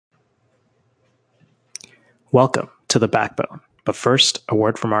Welcome to The Backbone. But first, a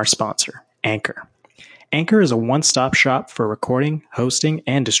word from our sponsor, Anchor. Anchor is a one-stop shop for recording, hosting,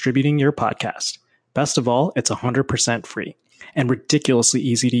 and distributing your podcast. Best of all, it's 100% free and ridiculously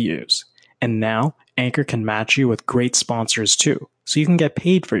easy to use. And now, Anchor can match you with great sponsors too, so you can get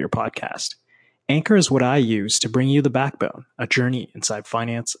paid for your podcast. Anchor is what I use to bring you The Backbone, a journey inside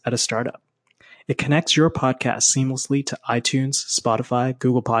finance at a startup. It connects your podcast seamlessly to iTunes, Spotify,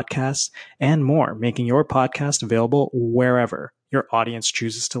 Google Podcasts, and more, making your podcast available wherever your audience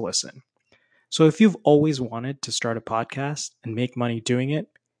chooses to listen. So if you've always wanted to start a podcast and make money doing it,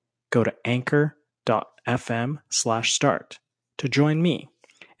 go to anchor.fm/start to join me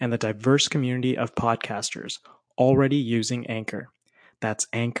and the diverse community of podcasters already using Anchor. That's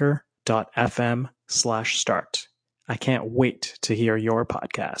anchor.fm/start. I can't wait to hear your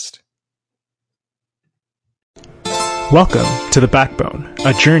podcast. Welcome to The Backbone,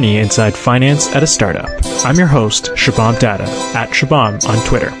 a journey inside finance at a startup. I'm your host, Shabam Data, at Shabam on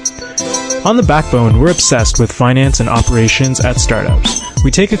Twitter. On The Backbone, we're obsessed with finance and operations at startups.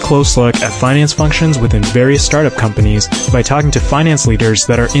 We take a close look at finance functions within various startup companies by talking to finance leaders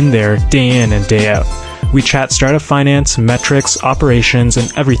that are in there day in and day out. We chat startup finance, metrics, operations,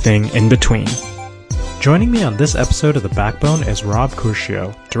 and everything in between. Joining me on this episode of The Backbone is Rob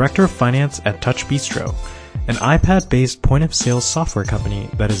Curcio, Director of Finance at TouchBistro, an iPad-based point-of-sale software company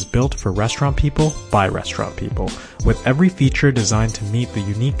that is built for restaurant people by restaurant people, with every feature designed to meet the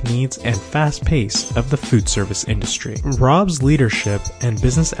unique needs and fast pace of the food service industry. Rob's leadership and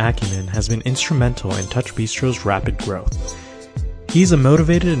business acumen has been instrumental in TouchBistro's rapid growth. He's a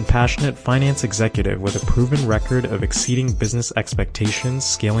motivated and passionate finance executive with a proven record of exceeding business expectations,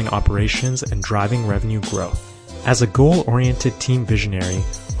 scaling operations, and driving revenue growth. As a goal-oriented team visionary,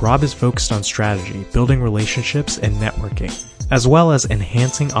 Rob is focused on strategy, building relationships, and networking, as well as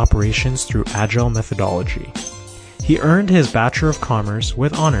enhancing operations through agile methodology. He earned his Bachelor of Commerce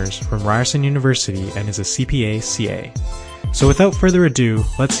with honors from Ryerson University and is a CPA CA. So without further ado,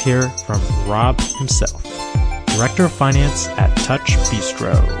 let's hear from Rob himself, Director of Finance at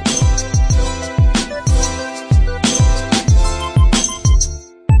TouchBistro.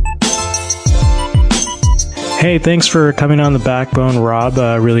 Hey, thanks for coming on The Backbone, Rob.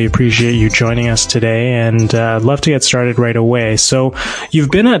 Really appreciate you joining us today, and I'd love to get started right away. So you've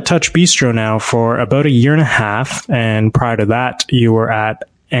been at TouchBistro now for about a year and a half, and prior to that, you were at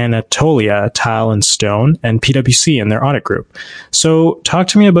Anatolia Tile and Stone and PwC in their audit group. So talk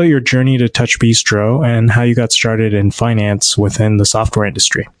to me about your journey to TouchBistro and how you got started in finance within the software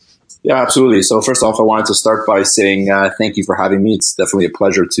industry. Yeah, absolutely. So first off, I wanted to start by saying thank you for having me. It's definitely a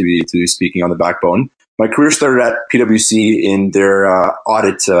pleasure to be speaking on The Backbone. My career started at PwC in their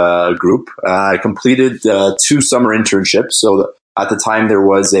audit group. I completed 2 summer internships. So at the time, there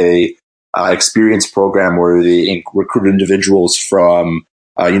was a experience program where they recruited individuals from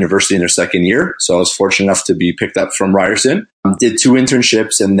university in their second year. So I was fortunate enough to be picked up from Ryerson. Did 2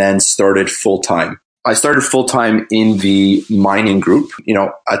 internships and then started full-time. I started full-time in the mining group,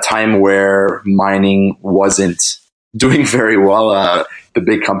 a time where mining wasn't doing very well. The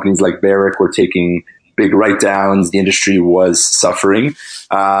big companies like Barrick were taking big write-downs. The industry was suffering.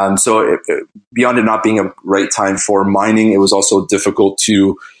 So beyond it not being a right time for mining, it was also difficult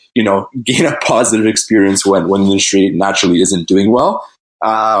to, gain a positive experience when the industry naturally isn't doing well. Right.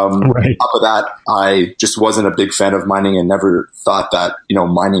 On top of that, I just wasn't a big fan of mining and never thought that,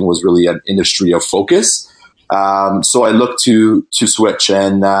 mining was really an industry of focus. So I looked to switch,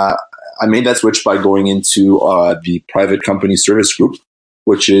 and I made that switch by going into the private company service group,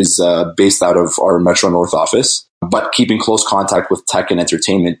 which is based out of our Metro North office, but keeping close contact with tech and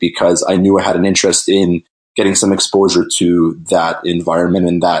entertainment because I knew I had an interest in getting some exposure to that environment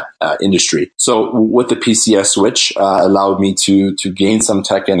and that industry. So with the PCS switch, allowed me to gain some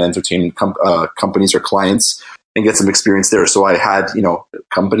tech and entertainment companies or clients and get some experience there. So I had,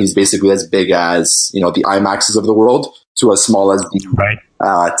 companies basically as big as, the IMAXs of the world to as small as the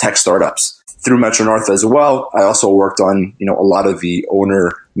tech startups. Through Metro North as well, I also worked on, a lot of the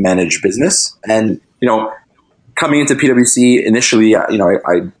owner managed business. And, coming into PwC initially, I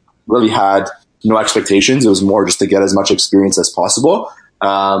really had no expectations. It was more just to get as much experience as possible.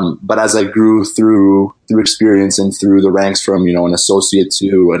 But as I grew through experience and through the ranks from, an associate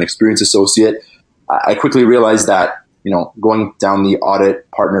to an experienced associate, I quickly realized that, going down the audit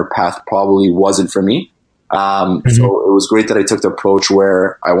partner path probably wasn't for me. So it was great that I took the approach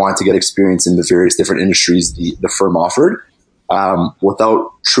where I wanted to get experience in the various different industries the firm offered,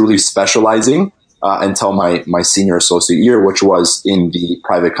 without truly specializing until my senior associate year, which was in the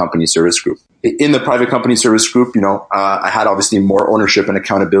private company service group. In the private company service group, I had obviously more ownership and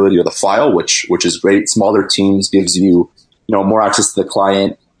accountability of the file, which is great. Smaller teams gives you, more access to the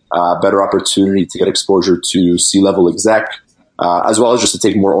client, better opportunity to get exposure to C-level exec, as well as just to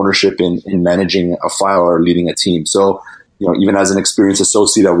take more ownership in managing a file or leading a team. So, even as an experienced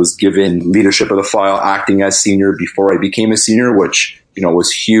associate, I was given leadership of the file, acting as senior before I became a senior, which,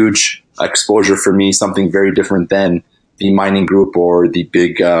 was huge exposure for me, something very different than the mining group or the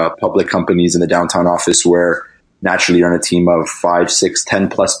big public companies in the downtown office, where naturally you're on a team of 5, 6, 10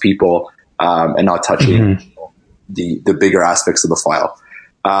 plus people, and not touching the bigger aspects of the file.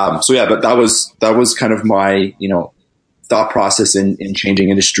 But that was kind of my, thought process in changing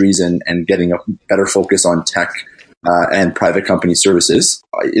industries and getting a better focus on tech and private company services.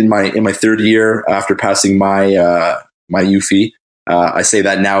 In my third year after passing my UFE, I say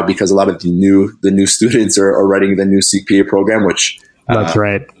that now because a lot of the new students are writing the new CPA program, which that's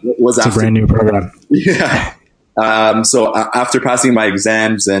right. Was it's a brand new program. Yeah. So after passing my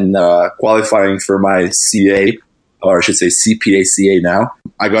exams and qualifying for my CA, or I should say CPA CA now,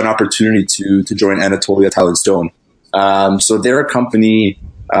 I got an opportunity to join Anatolia Tile and Stone. So they're a company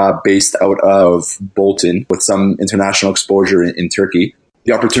based out of Bolton with some international exposure in Turkey.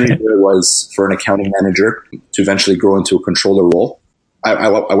 The opportunity there was for an accounting manager to eventually grow into a controller role.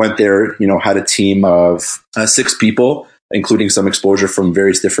 I went there, had a team of 6 people, including some exposure from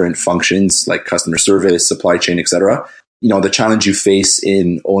various different functions like customer service, supply chain, etc. The challenge you face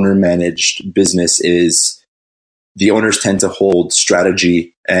in owner-managed business is the owners tend to hold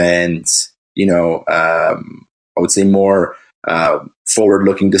strategy and, I would say more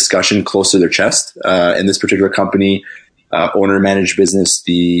forward-looking discussion close to their chest. In this particular company, owner-managed business,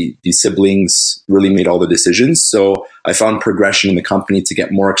 the siblings really made all the decisions. So I found progression in the company to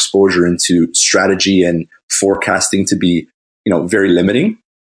get more exposure into strategy and forecasting to be, very limiting.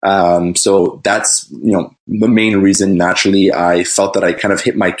 So that's, the main reason naturally I felt that I kind of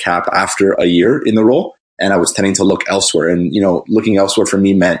hit my cap after a year in the role, and I was tending to look elsewhere. And, looking elsewhere for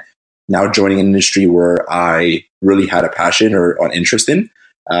me meant now joining an industry where I really had a passion or an interest in.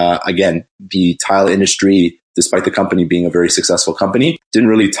 Again, the tile industry, despite the company being a very successful company, didn't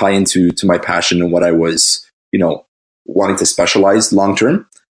really tie into my passion and what I was, wanting to specialize long term.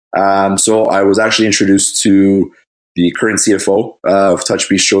 So I was actually introduced to the current CFO of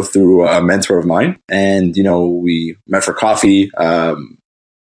TouchBistro through a mentor of mine. And, we met for coffee, kind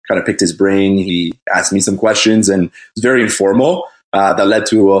of picked his brain. He asked me some questions and it was very informal. That led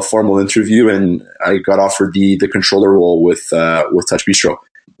to a formal interview, and I got offered the controller role with TouchBistro.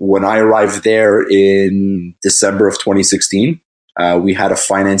 When I arrived there in December of 2016, we had a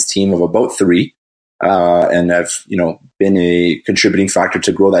finance team of about 3, and I've been a contributing factor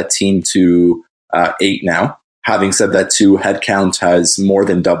to grow that team to 8 now. Having said that, too, headcount has more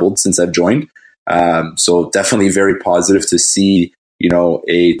than doubled since I've joined. So definitely very positive to see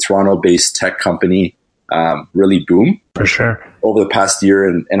a Toronto-based tech company really boom. For sure. Over the past year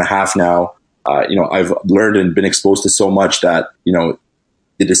and a half now, I've learned and been exposed to so much that,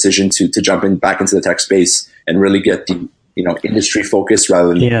 the decision to jump back into the tech space and really get the, industry focus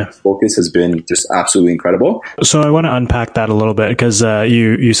rather than focus has been just absolutely incredible. So I want to unpack that a little bit because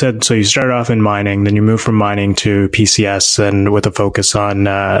you said, so you started off in mining, then you moved from mining to PCS and with a focus on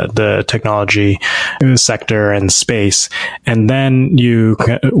the technology sector and space. And then you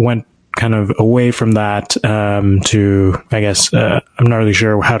went kind of away from that to, I guess, I'm not really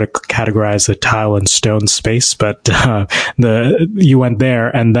sure how to categorize the tile and stone space, but you went there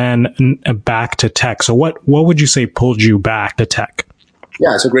and then back to tech. So what would you say pulled you back to tech?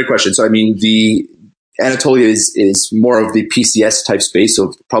 Yeah, it's a great question. So, the Anatolia is more of the PCS type space,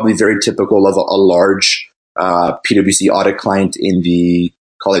 so probably very typical of a large PwC audit client in the,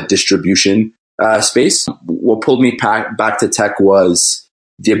 call it distribution space. What pulled me back to tech was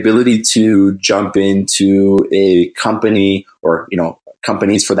the ability to jump into a company or,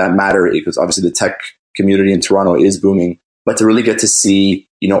 companies for that matter, because obviously the tech community in Toronto is booming, but to really get to see,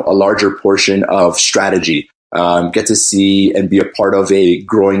 a larger portion of strategy, get to see and be a part of a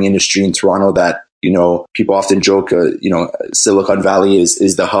growing industry in Toronto that, people often joke, Silicon Valley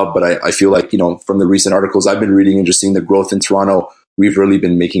is the hub, but I feel like, from the recent articles I've been reading and just seeing the growth in Toronto, we've really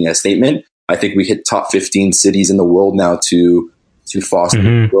been making a statement. I think we hit top 15 cities in the world now to foster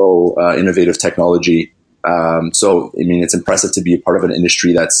and grow innovative technology. So, it's impressive to be a part of an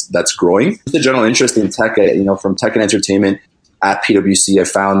industry that's growing. The general interest in tech, from tech and entertainment at PwC, I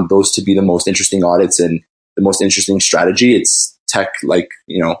found those to be the most interesting audits and the most interesting strategy. It's tech,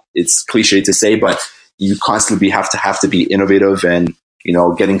 it's cliche to say, but you constantly have to be innovative and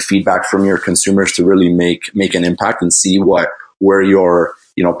getting feedback from your consumers to really make an impact and see where your,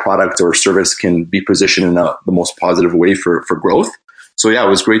 product or service can be positioned in the most positive way for growth. So yeah, it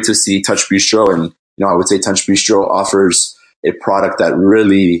was great to see TouchBistro, and, I would say TouchBistro offers a product that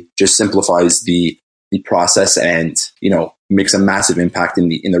really just simplifies the process and, makes a massive impact in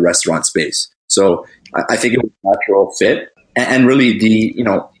the restaurant space. So I think it was a natural fit, and really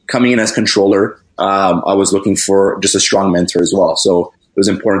coming in as controller, I was looking for just a strong mentor as well. So it was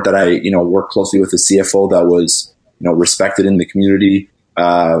important that I, work closely with a CFO that was, respected in the community,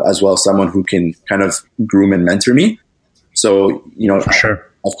 as well as someone who can kind of groom and mentor me. So, For sure.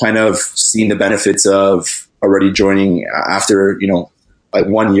 I've kind of seen the benefits of already joining after, like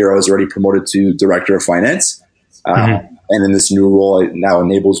 1 year, I was already promoted to director of finance. And in this new role, it now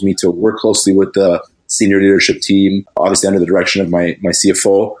enables me to work closely with the senior leadership team, obviously under the direction of my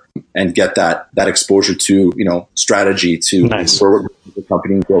CFO, and get that exposure to, strategy to where the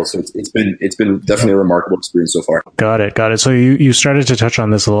company goes. So it's been definitely a remarkable experience so far. Got it. So you started to touch on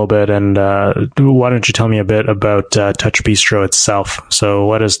this a little bit, and why don't you tell me a bit about TouchBistro itself? So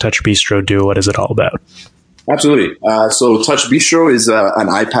what does TouchBistro do? What is it all about? Absolutely. So TouchBistro is an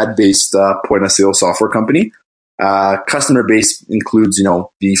iPad-based point of sale software company. Customer base includes,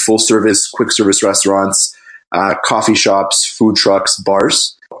 the full service, quick service restaurants, coffee shops, food trucks,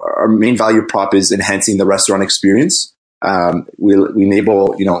 bars. Our main value prop is enhancing the restaurant experience. We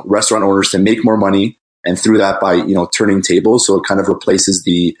enable, restaurant owners to make more money, and through that by, turning tables. So it kind of replaces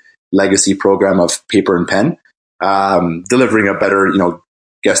the legacy program of paper and pen, delivering a better,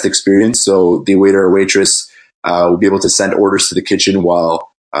 guest experience. So the waiter or waitress will be able to send orders to the kitchen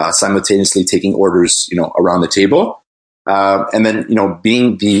while simultaneously taking orders, around the table. And then,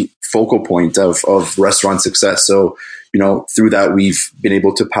 being the focal point of restaurant success. So, through that, we've been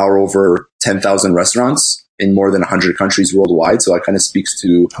able to power over 10,000 restaurants in more than 100 countries worldwide. So that kind of speaks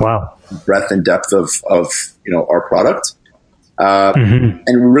to breadth and depth of our product. And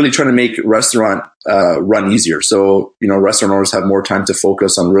we're really trying to make restaurant run easier. So, restaurant owners have more time to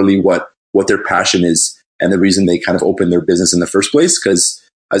focus on really what their passion is and the reason they kind of opened their business in the first place. Because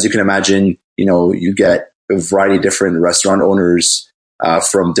as you can imagine, you get a variety of different restaurant owners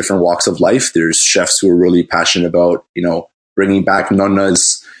from different walks of life. There's chefs who are really passionate about, bringing back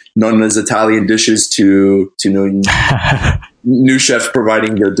nonna's Italian dishes to new chefs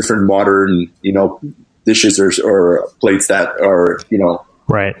providing the different modern, dishes or plates that are,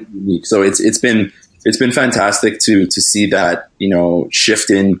 unique. So it's been fantastic to see that, shift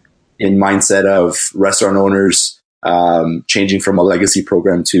in mindset of restaurant owners, changing from a legacy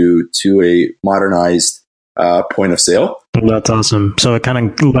program to a modernized point of sale. That's awesome. So it kind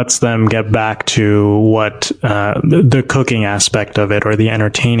of lets them get back to what the cooking aspect of it, or the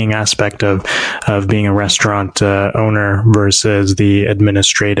entertaining aspect of being a restaurant owner, versus the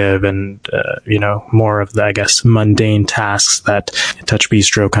administrative and more of the, I guess, mundane tasks that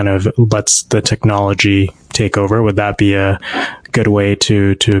TouchBistro kind of lets the technology take over. Would that be a good way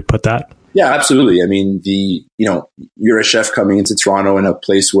to put that? Yeah, absolutely. I mean, you're a chef coming into Toronto, in a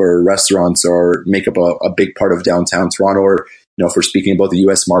place where restaurants make up a big part of downtown Toronto, or, if we're speaking about the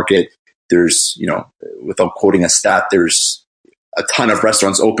US market, there's, without quoting a stat, there's a ton of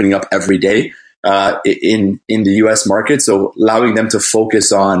restaurants opening up every day, in the US market. So allowing them to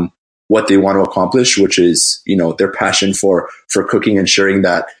focus on what they want to accomplish, which is, their passion for cooking, and sharing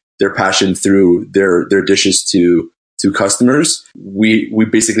that their passion through their dishes to customers. We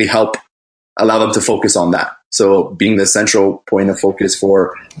basically help allow them to focus on that. So being the central point of focus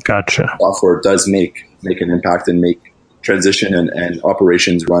for software does make an impact and make transition and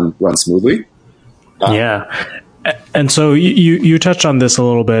operations run smoothly. And so you touched on this a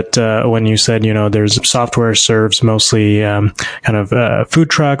little bit when you said, there's software serves mostly kind of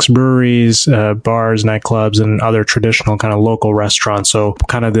food trucks, breweries, bars, nightclubs, and other traditional kind of local restaurants. So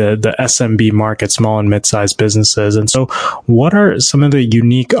kind of the SMB market, small and mid-sized businesses. And so what are some of the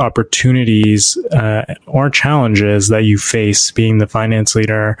unique opportunities or challenges that you face being the finance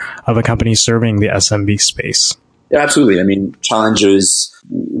leader of a company serving the SMB space? Yeah, absolutely. I mean, challenges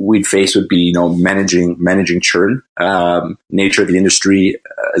we'd face would be, managing churn, nature of the industry.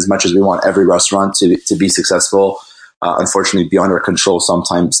 As much as we want every restaurant to be successful, unfortunately, beyond our control,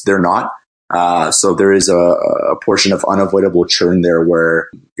 sometimes they're not. So there is a portion of unavoidable churn there, where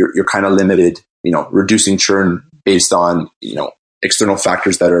you're kind of limited, reducing churn based on, external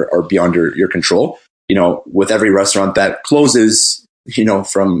factors that are beyond your control. With every restaurant that closes,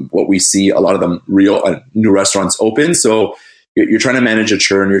 from what we see, a lot of them new restaurants open. So you're trying to manage a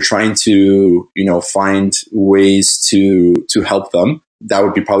churn. You're trying to, find ways to help them. That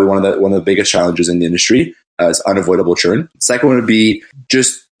would be probably one of the biggest challenges in the industry. as unavoidable churn. Second one would be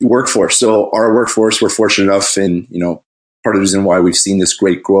just workforce. So our workforce, we're fortunate enough, and part of the reason why we've seen this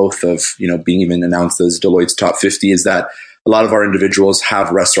great growth of being even announced as Deloitte's top 50 is that a lot of our individuals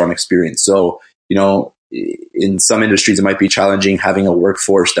have restaurant experience. So in some industries, it might be challenging having a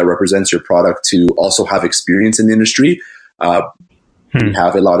workforce that represents your product to also have experience in the industry. We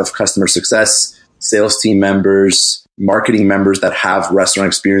have a lot of customer success, sales team members, marketing members that have restaurant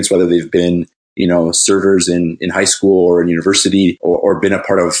experience, whether they've been, servers in high school or in university or been a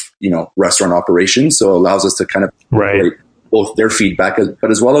part of, restaurant operations. So it allows us to kind of incorporate both their feedback,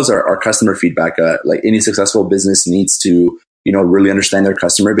 but as well as our customer feedback. Like any successful business needs to, really understand their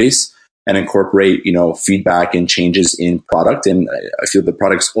customer base and incorporate, feedback and changes in product. And I feel the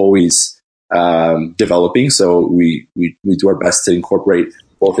product's always developing. So we do our best to incorporate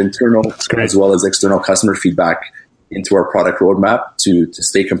both internal as well as external customer feedback into our product roadmap to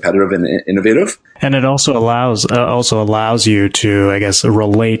stay competitive and innovative. And it also allows you to, I guess,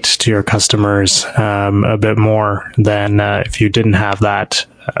 relate to your customers a bit more than if you didn't have that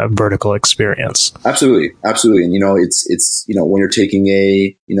vertical experience. Absolutely. And it's when you're taking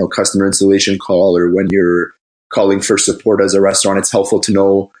a customer installation call, or when you're calling for support as a restaurant, it's helpful to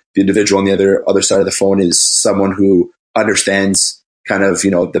know the individual on the other side of the phone is someone who understands kind of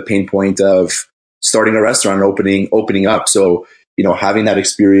the pain point of starting a restaurant and opening up. So having that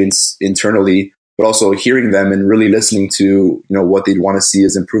experience internally, but also hearing them and really listening to what they'd want to see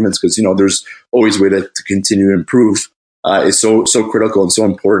as improvements, because there's always a way to continue to improve is so critical and so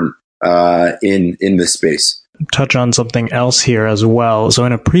important in this space. Touch on something else here as well. So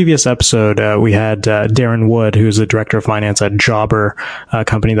in a previous episode, we had Darren Wood, who's the director of finance at Jobber, a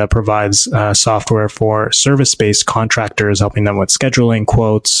company that provides software for service-based contractors, helping them with scheduling,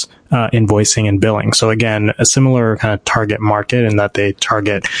 quotes, invoicing, and billing. So again, a similar kind of target market in that they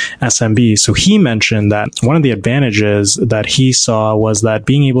target SMBs. So he mentioned that one of the advantages that he saw was that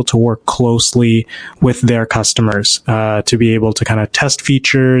being able to work closely with their customers to be able to kind of test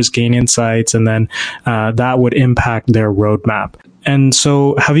features, gain insights, and then that would impact their roadmap. And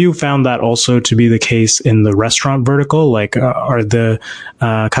so have you found that also to be the case in the restaurant vertical? Like, are the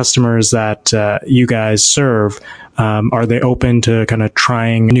customers that you guys serve, are they open to kind of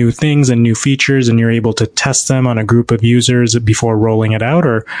trying new things and new features, and you're able to test them on a group of users before rolling it out?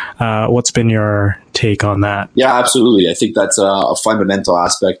 Or what's been your take on that? Yeah, absolutely. I think that's a fundamental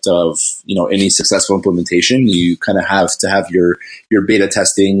aspect of any successful implementation. You kind of have to have your beta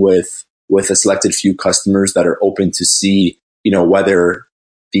testing with a selected few customers that are open to see whether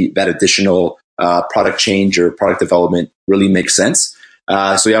that additional product change or product development really makes sense.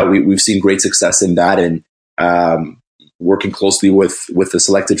 So yeah, we've seen great success in that, and working closely with the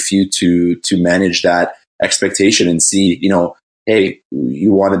selected few to manage that expectation and see, hey,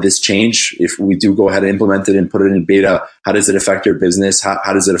 you wanted this change. If we do go ahead and implement it and put it in beta, how does it affect your business?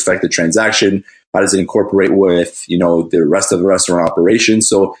 How does it affect the transaction? How does it incorporate with, the rest of the restaurant operation?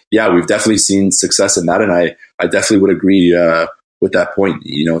 So yeah, we've definitely seen success in that. And I definitely would agree with that point.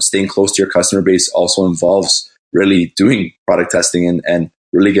 Staying close to your customer base also involves really doing product testing and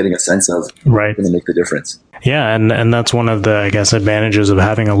really getting a sense of what's going to make the difference. Yeah, and that's one of the, I guess, advantages of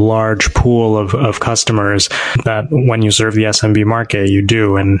having a large pool of customers, that when you serve the SMB market, you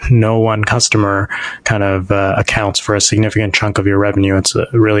do, and no one customer kind of accounts for a significant chunk of your revenue. It's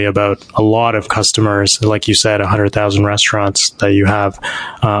really about a lot of customers, like you said, 100,000 restaurants that you have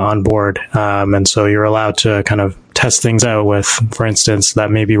on board. And so you're allowed to kind of test things out with, for instance,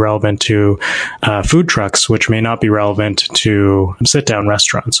 that may be relevant to food trucks, which may not be relevant to sit-down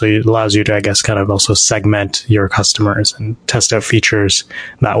restaurants. So it allows you to, I guess, kind of also segment your customers and test out features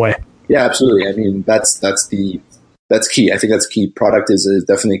that way. Yeah, absolutely. I mean, that's key. I think that's key. Product is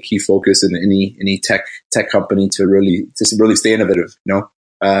definitely a key focus in any tech company to really stay innovative.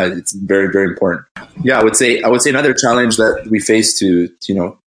 It's very, very important. Yeah, I would say another challenge that we face to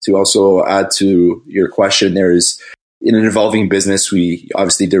also add to your question there is, in an evolving business,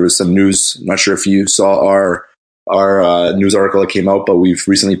 there was some news. I'm not sure if you saw our news article that came out, but we've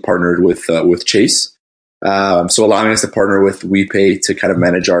recently partnered with Chase. So allowing us to partner with WePay to kind of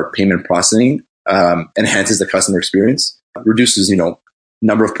manage our payment processing enhances the customer experience, reduces,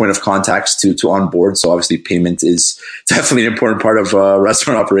 number of point of contacts to onboard. So obviously payment is definitely an important part of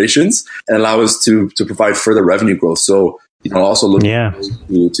restaurant operations, and allow us to provide further revenue growth. So, also look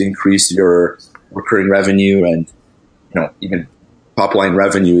to increase your recurring revenue, and, even top line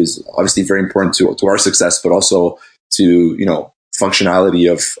revenue is obviously very important to our success, but also to,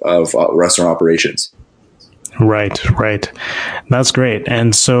 functionality of restaurant operations. Right. That's great.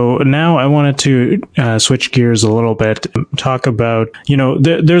 And so now I wanted to switch gears a little bit, talk about,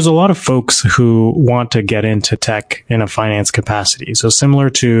 there's a lot of folks who want to get into tech in a finance capacity. So similar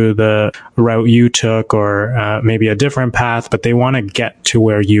to the route you took or maybe a different path, but they want to get to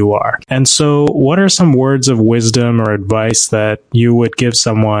where you are. And so what are some words of wisdom or advice that you would give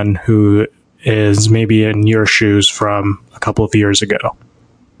someone who is maybe in your shoes from a couple of years ago?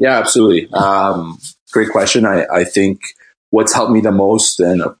 Yeah, absolutely. Great question. I think what's helped me the most,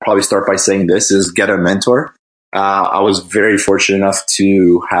 and I'll probably start by saying this, is get a mentor. I was very fortunate enough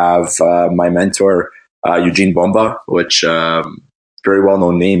to have my mentor, Eugene Bomba, which very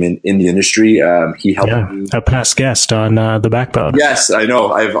well-known name in the industry. He helped me. A past guest on the Backbone. Yes, I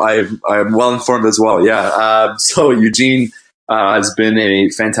know. I'm well informed as well. Yeah. So Eugene has been a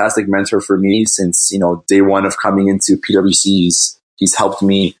fantastic mentor for me since day one of coming into PwC. He's helped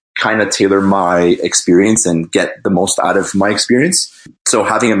me kind of tailor my experience and get the most out of my experience. So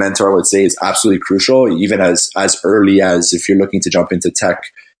having a mentor, I would say, is absolutely crucial, even as early as if you're looking to jump into tech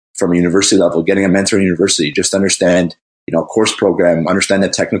from a university level, getting a mentor in university, just understand, course program, understand the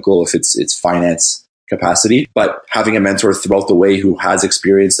technical, if it's finance capacity, but having a mentor throughout the way who has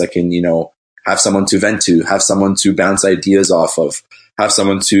experience that can, have someone to vent to, have someone to bounce ideas off of, have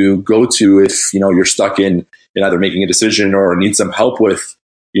someone to go to if, you're stuck in either making a decision or need some help with,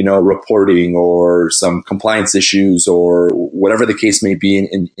 reporting or some compliance issues or whatever the case may be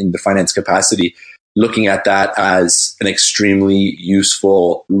in the finance capacity, looking at that as an extremely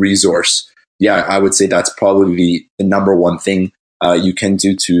useful resource. Yeah, I would say that's probably the number one thing you can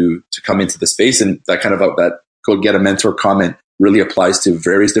do to come into the space. And that kind of that go get a mentor comment really applies to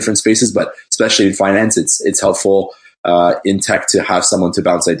various different spaces, but especially in finance, it's helpful in tech to have someone to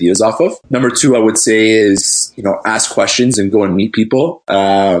bounce ideas off of. Number two, I would say is, ask questions and go and meet people.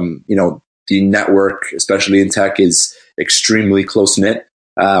 The network, especially in tech, is extremely close knit.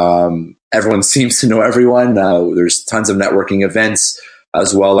 Everyone seems to know everyone. There's tons of networking events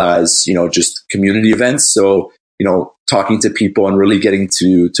as well as, just community events. So, talking to people and really getting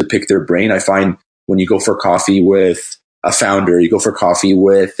to pick their brain. I find when you go for coffee with a founder, you go for coffee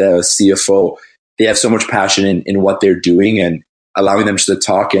with a CFO, they have so much passion in what they're doing, and allowing them just to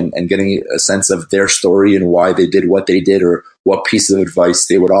talk and getting a sense of their story and why they did what they did, or what piece of advice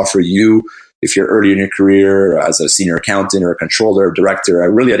they would offer you if you're early in your career as a senior accountant or a controller or director,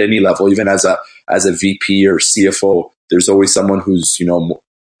 really at any level, even as a VP or CFO, there's always someone who's,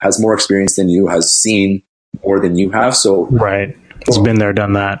 has more experience than you, has seen more than you have. So right. It's been there,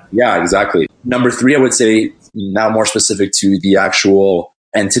 done that. Yeah, exactly. Number three, I would say, now more specific to the actual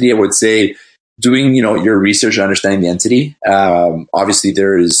entity, I would say doing, your research and understanding the entity. Obviously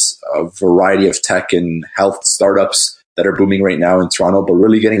there is a variety of tech and health startups that are booming right now in Toronto, but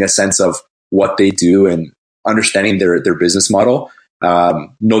really getting a sense of what they do and understanding their business model.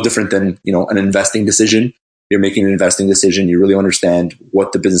 No different than, an investing decision. You're making an investing decision. You really understand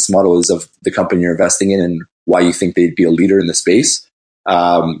what the business model is of the company you're investing in and why you think they'd be a leader in the space.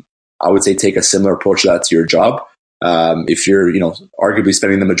 I would say take a similar approach to that to your job. If you're, arguably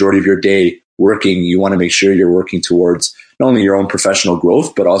spending the majority of your day working, you want to make sure you're working towards not only your own professional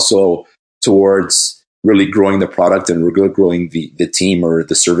growth, but also towards really growing the product and really growing the team or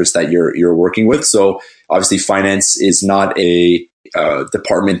the service that you're working with. So obviously finance is not a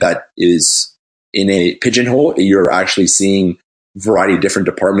department that is in a pigeonhole. You're actually seeing variety of different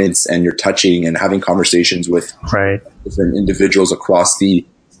departments, and you're touching and having conversations with different individuals across the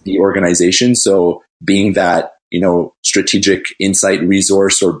organization. So being that, strategic insight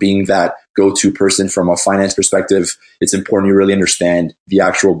resource, or being that go-to person from a finance perspective, it's important you really understand the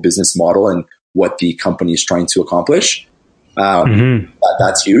actual business model and what the company is trying to accomplish.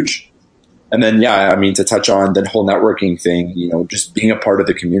 That's huge. And then, to touch on the whole networking thing, just being a part of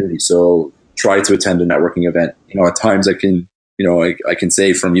the community. So try to attend a networking event. At times I can, I can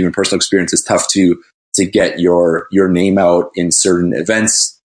say from even personal experience, it's tough to get your name out in certain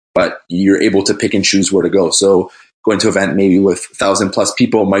events, but you're able to pick and choose where to go. So going to an event maybe with 1,000+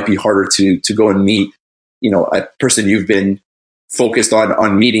 people might be harder to go and meet, a person you've been focused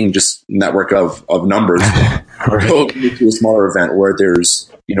on meeting, just network of numbers. Right. Go to a smaller event where there's,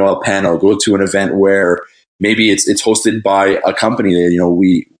 a panel. Go to an event where maybe it's hosted by a company.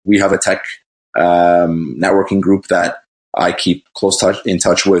 We have a tech networking group that I keep in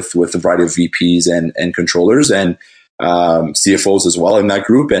touch with a variety of VPs and controllers and CFOs as well in that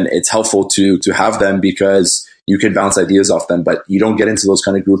group. And it's helpful to have them because you can bounce ideas off them, but you don't get into those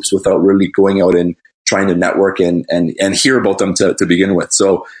kind of groups without really going out and trying to network and hear about them to begin with.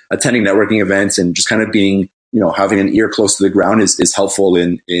 So attending networking events and just kind of being having an ear close to the ground is helpful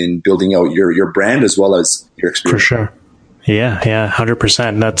in building out your brand as well as your experience. For sure. Yeah,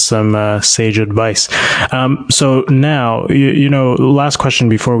 100%. That's some sage advice. So now, last question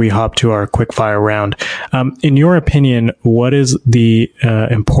before we hop to our quick fire round. In your opinion, what is the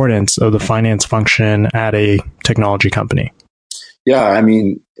importance of the finance function at a technology company? Yeah, I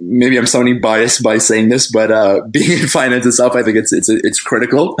mean, maybe I'm sounding biased by saying this, but being in finance itself, I think it's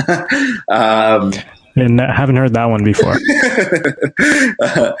critical. And I haven't heard that one before.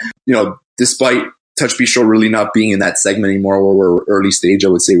 Despite TouchBistro really not being in that segment anymore where we're early stage, I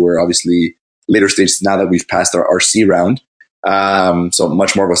would say we're obviously later stage now that we've passed our C round. So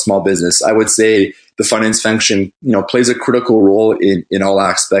much more of a small business. I would say the finance function, plays a critical role in all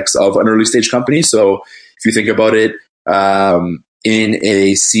aspects of an early stage company. So if you think about it, in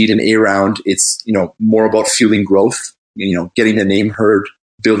a seed and A round, it's, more about fueling growth, getting the name heard,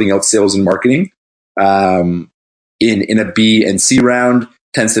 building out sales and marketing. In a B and C round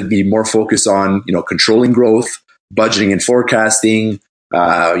tends to be more focused on, controlling growth, budgeting and forecasting,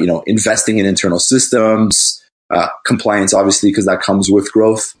 investing in internal systems, compliance, obviously, because that comes with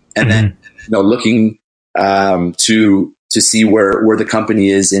growth. And then, looking, to see where the company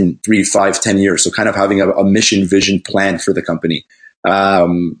is in 3, 5, 10 years. So kind of having a mission vision plan for the company.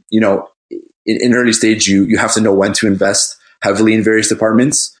 In early stage, you have to know when to invest heavily in various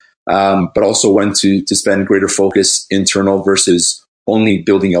departments, but also when to spend greater focus internal versus only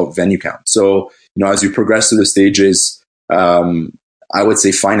building out venue count. So, as you progress through the stages, I would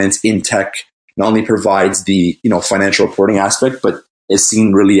say finance in tech not only provides the, financial reporting aspect, but is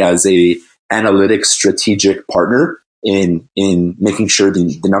seen really as a analytics strategic partner in making sure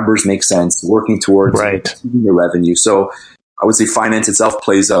the numbers make sense, working towards the revenue. So I would say finance itself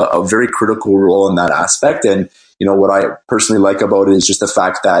plays a very critical role in that aspect. And, what I personally like about it is just the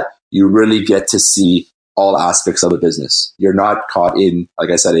fact that you really get to see all aspects of the business. You're not caught in,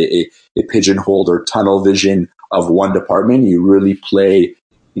 like I said, a pigeonholed or tunnel vision of one department. You really play,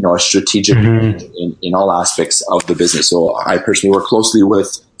 a strategic in all aspects of the business. So I personally work closely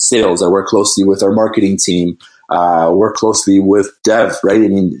with sales. I work closely with our marketing team. Work closely with dev, right? I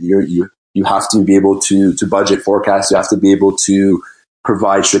mean, you have to be able to budget, forecast. You have to be able to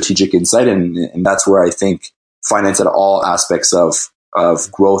provide strategic insight, and that's where I think finance at all aspects of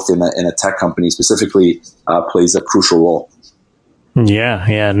growth in a tech company specifically plays a crucial role.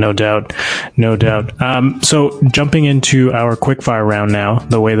 Yeah, no doubt. So jumping into our quickfire round now,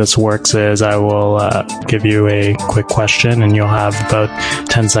 the way this works is I will give you a quick question and you'll have about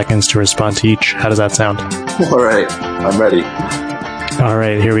 10 seconds to respond to each. How does that sound? All right, I'm ready. All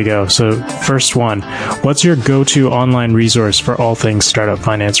right, here we go. So first one, what's your go-to online resource for all things startup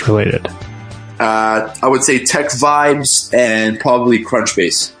finance related? I would say Tech Vibes and probably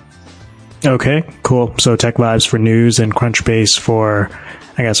Crunchbase. Okay, cool. So Tech Vibes for news and Crunchbase for,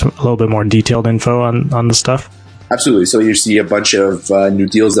 I guess, a little bit more detailed info on the stuff? Absolutely. So you see a bunch of new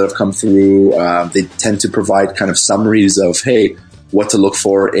deals that have come through. They tend to provide kind of summaries of, hey, what to look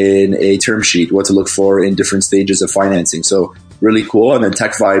for in a term sheet, what to look for in different stages of financing. So really cool. And then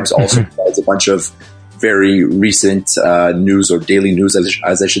Tech Vibes also provides a bunch of very recent news or daily news,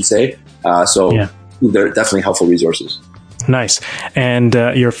 as I should say. They're definitely helpful resources. Nice. And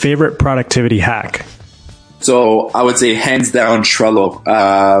your favorite productivity hack? So I would say hands down Trello.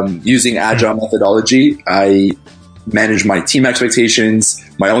 Using agile methodology, I manage my team expectations,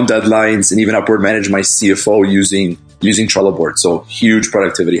 my own deadlines, and even upward manage my CFO using Trello board. So huge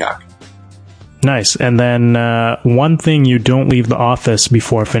productivity hack. Nice. And then one thing you don't leave the office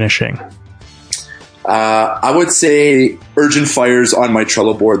before finishing? I would say urgent fires on my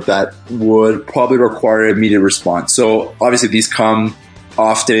Trello board that would probably require immediate response. So obviously these come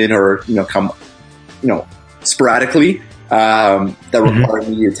often or, come, sporadically, that require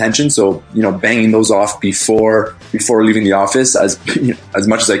immediate attention. So, banging those off before leaving the office as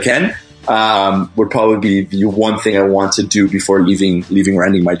much as I can, would probably be the one thing I want to do before leaving or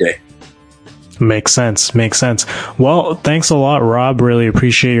ending my day. Makes sense. Well, thanks a lot, Rob. Really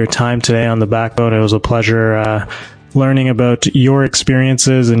appreciate your time today on The Backbone. It was a pleasure learning about your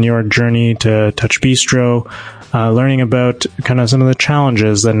experiences and your journey to TouchBistro, learning about kind of some of the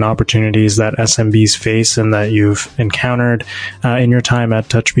challenges and opportunities that SMBs face and that you've encountered in your time at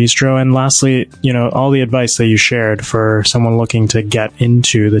TouchBistro. And lastly, all the advice that you shared for someone looking to get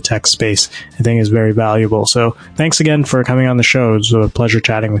into the tech space, I think is very valuable. So thanks again for coming on the show. It was a pleasure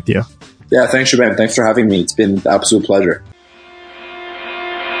chatting with you. Yeah, thanks, Shabam. Thanks for having me. It's been an absolute pleasure.